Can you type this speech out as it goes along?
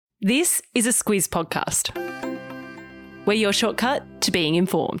This is a Squiz podcast. We're your shortcut to being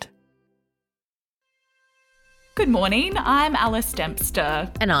informed. Good morning, I'm Alice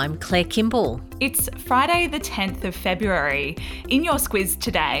Dempster. And I'm Claire Kimball. It's Friday the 10th of February. In your Squiz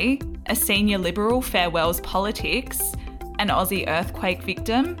today, a senior Liberal farewells politics, an Aussie earthquake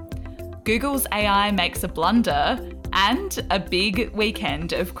victim, Google's AI makes a blunder, and a big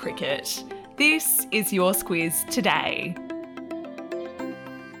weekend of cricket. This is your Squiz today.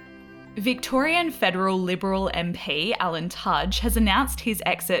 Victorian federal Liberal MP Alan Tudge has announced his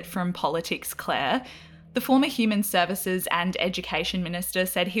exit from politics, Claire. The former Human Services and Education Minister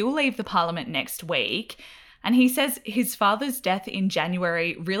said he will leave the Parliament next week, and he says his father's death in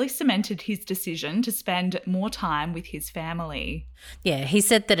January really cemented his decision to spend more time with his family. Yeah, he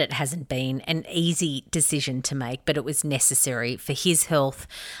said that it hasn't been an easy decision to make, but it was necessary for his health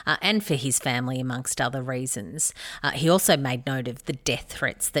and for his family, amongst other reasons. He also made note of the death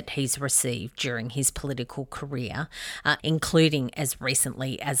threats that he's received during his political career, including as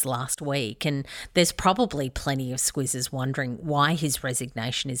recently as last week. And there's probably plenty of squizzers wondering why his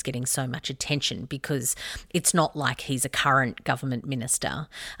resignation is getting so much attention, because it's not like he's a current government minister,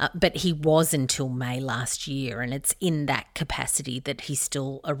 but he was until May last year, and it's in that capacity that he's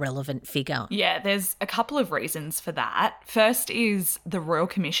still a relevant figure. Yeah, there's a couple of reasons for that. First is the Royal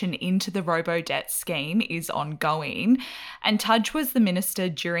Commission into the robo-debt scheme is ongoing, and Tudge was the minister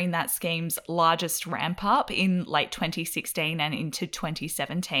during that scheme's largest ramp-up in late 2016 and into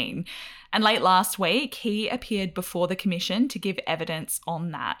 2017. And late last week, he appeared before the Commission to give evidence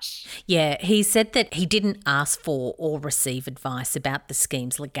on that. Yeah, he said that he didn't ask for or receive advice about the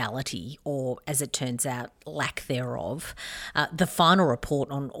scheme's legality or, as it turns out, lack thereof. The final report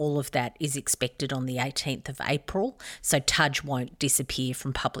on all of that is expected on the 18th of April, so Tudge won't disappear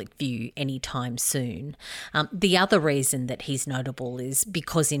from public view anytime soon. The other reason that he's notable is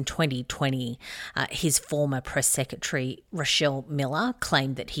because in 2020, his former press secretary, Rochelle Miller,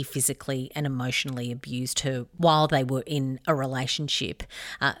 claimed that he physically and emotionally abused her while they were in a relationship.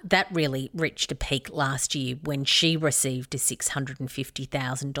 That really reached a peak last year when she received a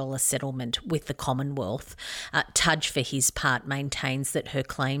 $650,000 settlement with the Commonwealth. Tudge, for his part, maintains that her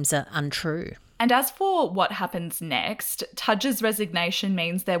claims are untrue. And as for what happens next, Tudge's resignation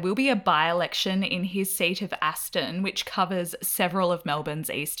means there will be a by-election in his seat of Aston, which covers several of Melbourne's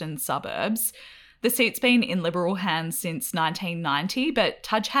eastern suburbs. The seat's been in Liberal hands since 1990, but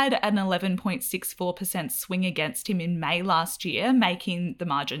Tudge had an 11.64% swing against him in May last year, making the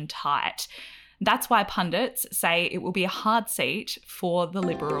margin tight. That's why pundits say it will be a hard seat for the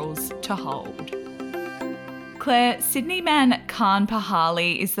Liberals to hold. Claire, Sydney man Khan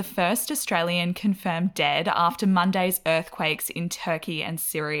Pahali is the first Australian confirmed dead after Monday's earthquakes in Turkey and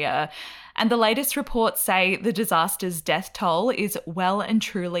Syria. And the latest reports say the disaster's death toll is well and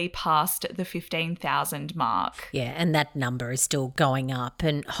truly past the 15,000 mark. Yeah, and that number is still going up,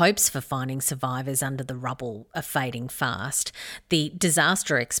 and hopes for finding survivors under the rubble are fading fast. The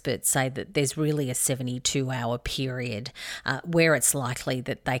disaster experts say that there's really a 72-hour period where it's likely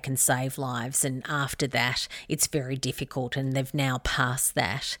that they can save lives, and after that it's very difficult, and they've now passed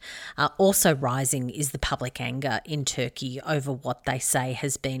that. Also rising is the public anger in Turkey over what they say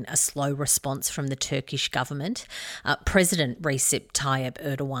has been a slow response from the Turkish government. President Recep Tayyip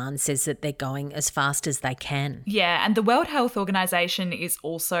Erdogan says that they're going as fast as they can. Yeah, and the World Health Organization is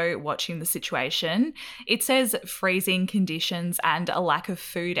also watching the situation. It says freezing conditions and a lack of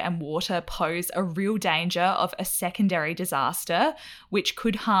food and water pose a real danger of a secondary disaster, which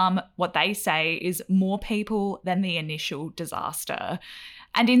could harm what they say is more people than the initial disaster.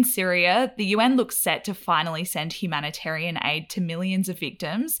 And in Syria, the UN looks set to finally send humanitarian aid to millions of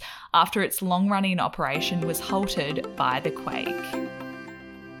victims after its long-running operation was halted by the quake.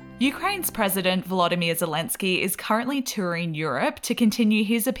 Ukraine's President Volodymyr Zelensky is currently touring Europe to continue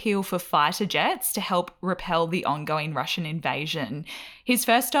his appeal for fighter jets to help repel the ongoing Russian invasion. His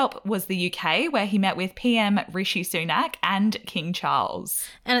first stop was the UK, where he met with PM Rishi Sunak and King Charles.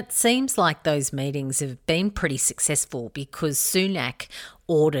 And it seems like those meetings have been pretty successful because Sunak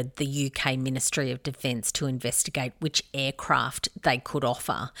ordered the UK Ministry of Defence to investigate which aircraft they could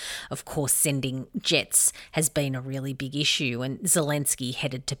offer. Of course, sending jets has been a really big issue, and Zelensky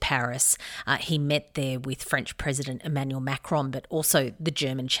headed to Paris. He met there with French President Emmanuel Macron, but also the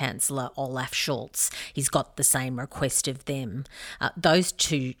German Chancellor Olaf Scholz. He's got the same request of them. Those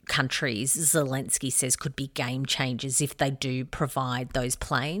two countries, Zelensky says, could be game changers if they do provide those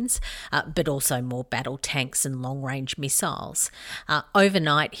planes, but also more battle tanks and long-range missiles. Over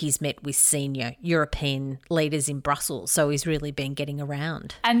overnight he's met with senior European leaders in Brussels, so he's really been getting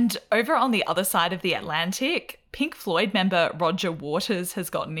around. And over on the other side of the Atlantic, Pink Floyd member Roger Waters has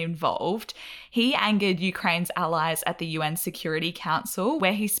gotten involved. He angered Ukraine's allies at the UN Security Council,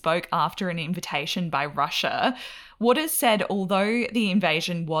 where he spoke after an invitation by Russia. Waters said although the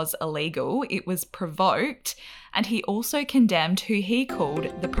invasion was illegal, it was provoked, and he also condemned who he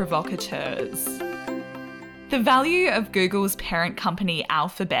called the provocateurs. The value of Google's parent company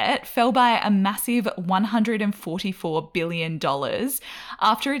Alphabet fell by a massive $144 billion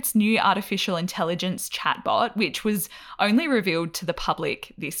after its new artificial intelligence chatbot, which was only revealed to the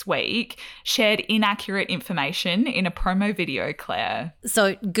public this week, shared inaccurate information in a promo video, Claire.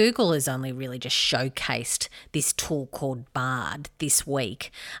 So Google has only really just showcased this tool called Bard this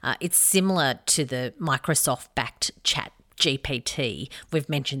week. It's similar to the Microsoft-backed Chat GPT. We've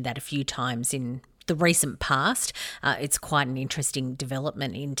mentioned that a few times in the recent past. It's quite an interesting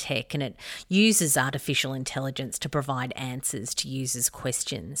development in tech, and it uses artificial intelligence to provide answers to users'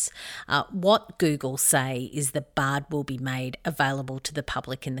 questions. What Google say is that Bard will be made available to the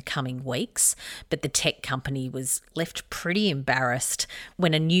public in the coming weeks, but the tech company was left pretty embarrassed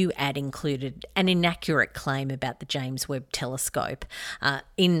when a new ad included an inaccurate claim about the James Webb Telescope.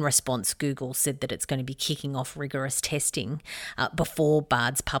 In response, Google said that it's going to be kicking off rigorous testing before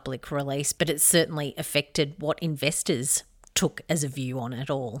Bard's public release, but it's certainly affected what investors took as a view on it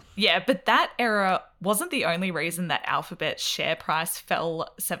all. Yeah, but that error wasn't the only reason that Alphabet's share price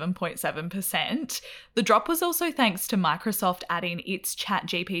fell 7.7%. The drop was also thanks to Microsoft adding its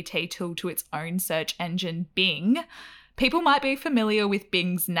ChatGPT tool to its own search engine, Bing. People might be familiar with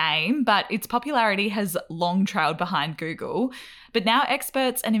Bing's name, but its popularity has long trailed behind Google. But now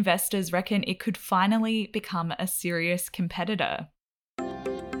experts and investors reckon it could finally become a serious competitor.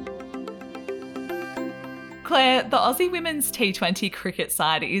 Claire, the Aussie women's T20 cricket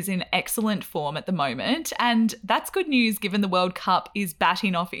side is in excellent form at the moment, and that's good news given the World Cup is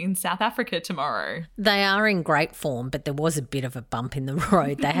batting off in South Africa tomorrow. They are in great form, but there was a bit of a bump in the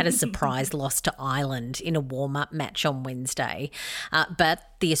road. They had a surprise loss to Ireland in a warm-up match on Wednesday, but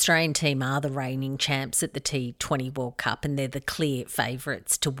the Australian team are the reigning champs at the T20 World Cup, and they're the clear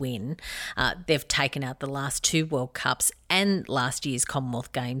favourites to win. They've taken out the last two World Cups and last year's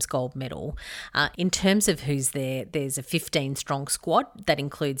Commonwealth Games gold medal. In terms of who's there, there's a 15-strong squad that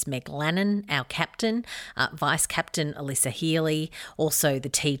includes Meg Lannon, our captain, vice-captain Alyssa Healy, also the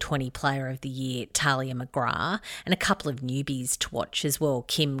T20 Player of the Year, Talia McGrath, and a couple of newbies to watch as well,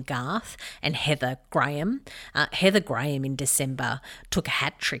 Kim Garth and Heather Graham. Heather Graham in December took a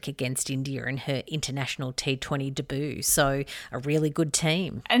hat-trick against India in her international T20 debut, so a really good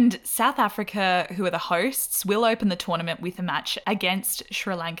team. And South Africa, who are the hosts, will open the tournament with a match against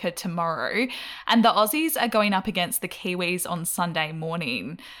Sri Lanka tomorrow, and the Aussies are going up against the Kiwis on Sunday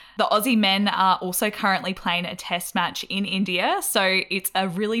morning. The Aussie men are also currently playing a test match in India, so it's a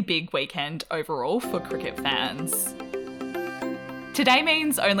really big weekend overall for cricket fans. Today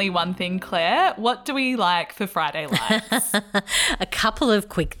means only one thing, Claire. What do we like for Friday Lights? A couple of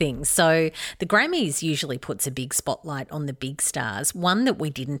quick things. So the Grammys usually puts a big spotlight on the big stars. One that we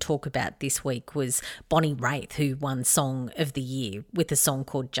didn't talk about this week was Bonnie Raitt, who won Song of the Year with a song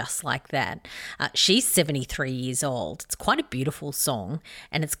called Just Like That. She's 73 years old. It's quite a beautiful song,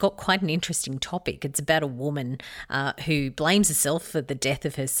 and it's got quite an interesting topic. It's about a woman who blames herself for the death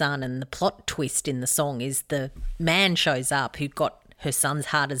of her son, and the plot twist in the song is the man shows up who got her son's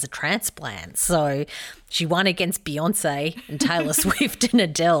heart as a transplant. So she won against Beyonce and Taylor Swift and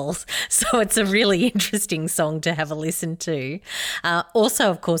Adele. So it's a really interesting song to have a listen to. Also,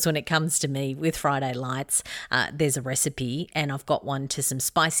 of course, when it comes to me with Friday Lights, there's a recipe, and I've got one to some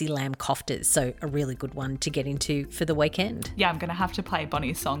spicy lamb koftas. So a really good one to get into for the weekend. Yeah, I'm going to have to play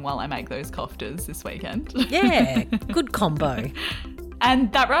Bonnie's song while I make those koftas this weekend. Yeah, good combo.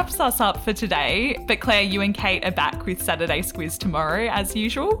 And that wraps us up for today. But Claire, you and Kate are back with Saturday Squiz tomorrow, as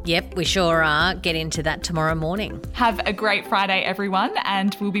usual. Yep, we sure are. Get into that tomorrow morning. Have a great Friday, everyone,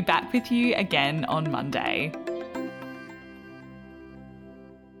 and we'll be back with you again on Monday.